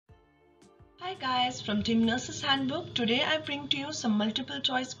Hi guys, from Team Nurses Handbook. Today I bring to you some multiple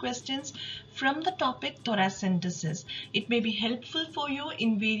choice questions from the topic thoracentesis. It may be helpful for you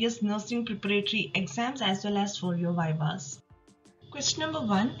in various nursing preparatory exams as well as for your vivas. Question number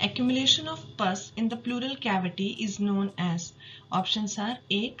 1. Accumulation of pus in the pleural cavity is known as. Options are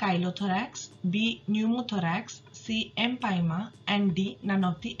A. Chylothorax, B. Pneumothorax, C. Empyema, and D. None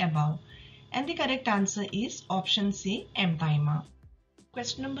of the above. And the correct answer is option C. Empyema.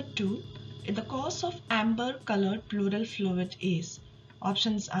 Question number 2. The cause of amber colored pleural fluid is.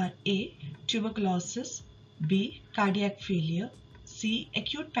 Options are A. Tuberculosis, B. Cardiac failure, C.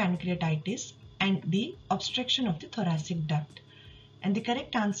 Acute pancreatitis, and D. Obstruction of the thoracic duct. And the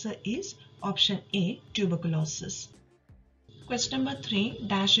correct answer is option A. Tuberculosis. Question number 3.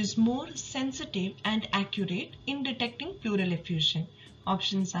 Dash is more sensitive and accurate in detecting pleural effusion.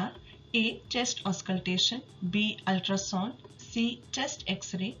 Options are A. Chest auscultation, B. Ultrasound, C. Chest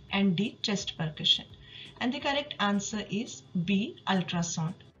X-ray, and D. Chest percussion. And the correct answer is B.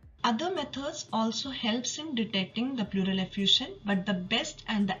 Ultrasound. Other methods also helps in detecting the pleural effusion, but the best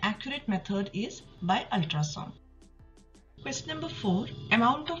and the accurate method is by ultrasound. Question number 4.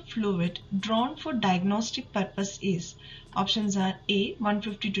 Amount of fluid drawn for diagnostic purpose is. Options are A.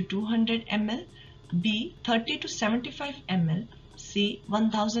 150 to 200 ml, B. 30 to 75 ml, C.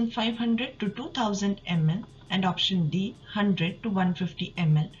 1500 to 2000 ml, and option D. 100 to 150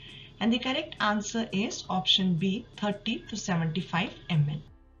 ml. And the correct answer is option B. 30 to 75 ml.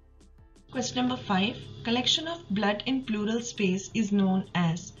 Question number 5. Collection of blood in pleural space is known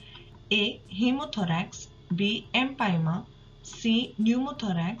as A. Hemothorax, B. Empyema, C.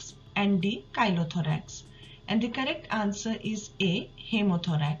 Pneumothorax, and D. Chylothorax. And the correct answer is A.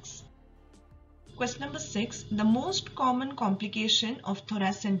 Hemothorax. Question number 6. The most common complication of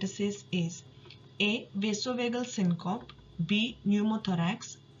thoracentesis is A. Vasovagal syncope, B.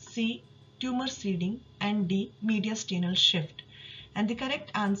 Pneumothorax, C. Tumor seeding, and D. Mediastinal shift. And the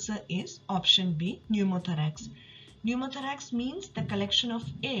correct answer is option B. Pneumothorax. Pneumothorax means the collection of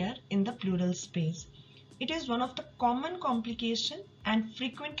air in the pleural space. It is one of the common complications and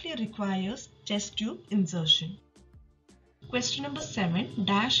frequently requires chest tube insertion. Question number 7.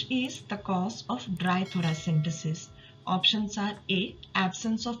 Dash is the cause of dry thoracentesis. Options are A.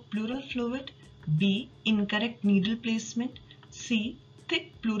 Absence of pleural fluid, B. Incorrect needle placement, C.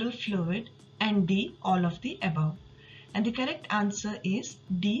 Thick pleural fluid, and D. All of the above. And the correct answer is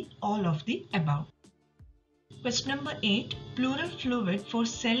D. All of the above. Question number 8. Pleural fluid for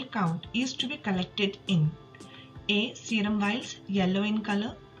cell count is to be collected in A. Serum vials, yellow in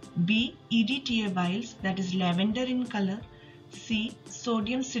color, B. EDTA vials, that is lavender in color, C.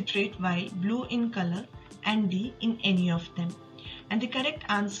 Sodium citrate vial, blue in color, and D. In any of them. And the correct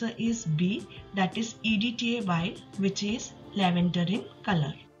answer is B, that is EDTA vial, which is lavender in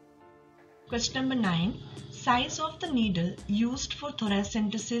color. Question number 9. Size of the needle used for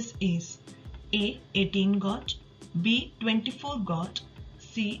thoracentesis is A. 18 gauge, B. 24 gauge,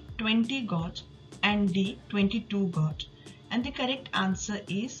 C. 20 gauge, and D. 22 gauge. And the correct answer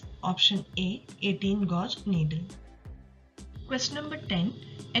is option A. 18 gauge needle. Question number 10.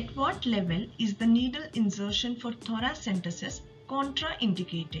 At what level is the needle insertion for thoracentesis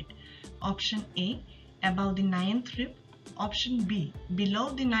contraindicated? Option A. Above the 9th rib, option B.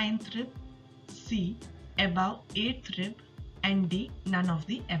 Below the 9th rib, C. Above 8th rib, and D. None of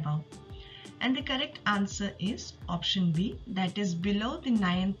the above. And the correct answer is option B, that is below the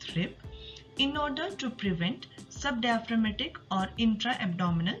 9th rib, in order to prevent subdiaphragmatic or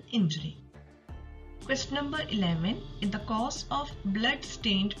intra-abdominal injury. Question number 11. The cause of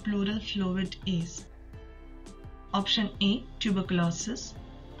blood-stained pleural fluid is. Option A. Tuberculosis,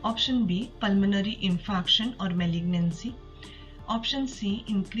 option B. Pulmonary infarction or malignancy, option C.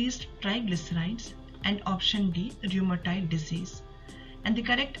 Increased triglycerides, and option D. Rheumatoid disease. And the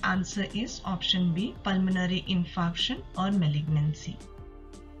correct answer is option B. Pulmonary infarction or malignancy.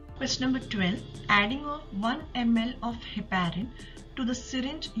 Question number 12. Adding of 1 ml of heparin to the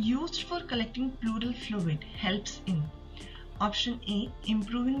syringe used for collecting pleural fluid helps in. Option A.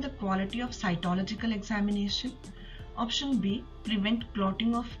 Improving the quality of cytological examination, option B. Prevent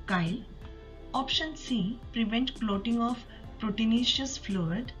clotting of chyle, option C. Prevent clotting of proteinaceous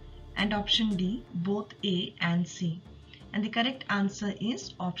fluid, and option D. Both A and C. And the correct answer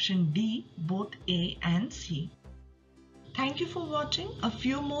is option D. Both A and C. Thank you for watching. A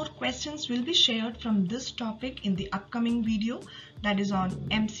few more questions will be shared from this topic in the upcoming video, that is on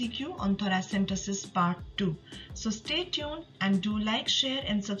MCQ on Thoracentesis Part 2. So stay tuned and do like, share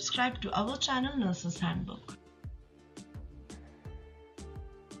and subscribe to our channel Nurses Handbook.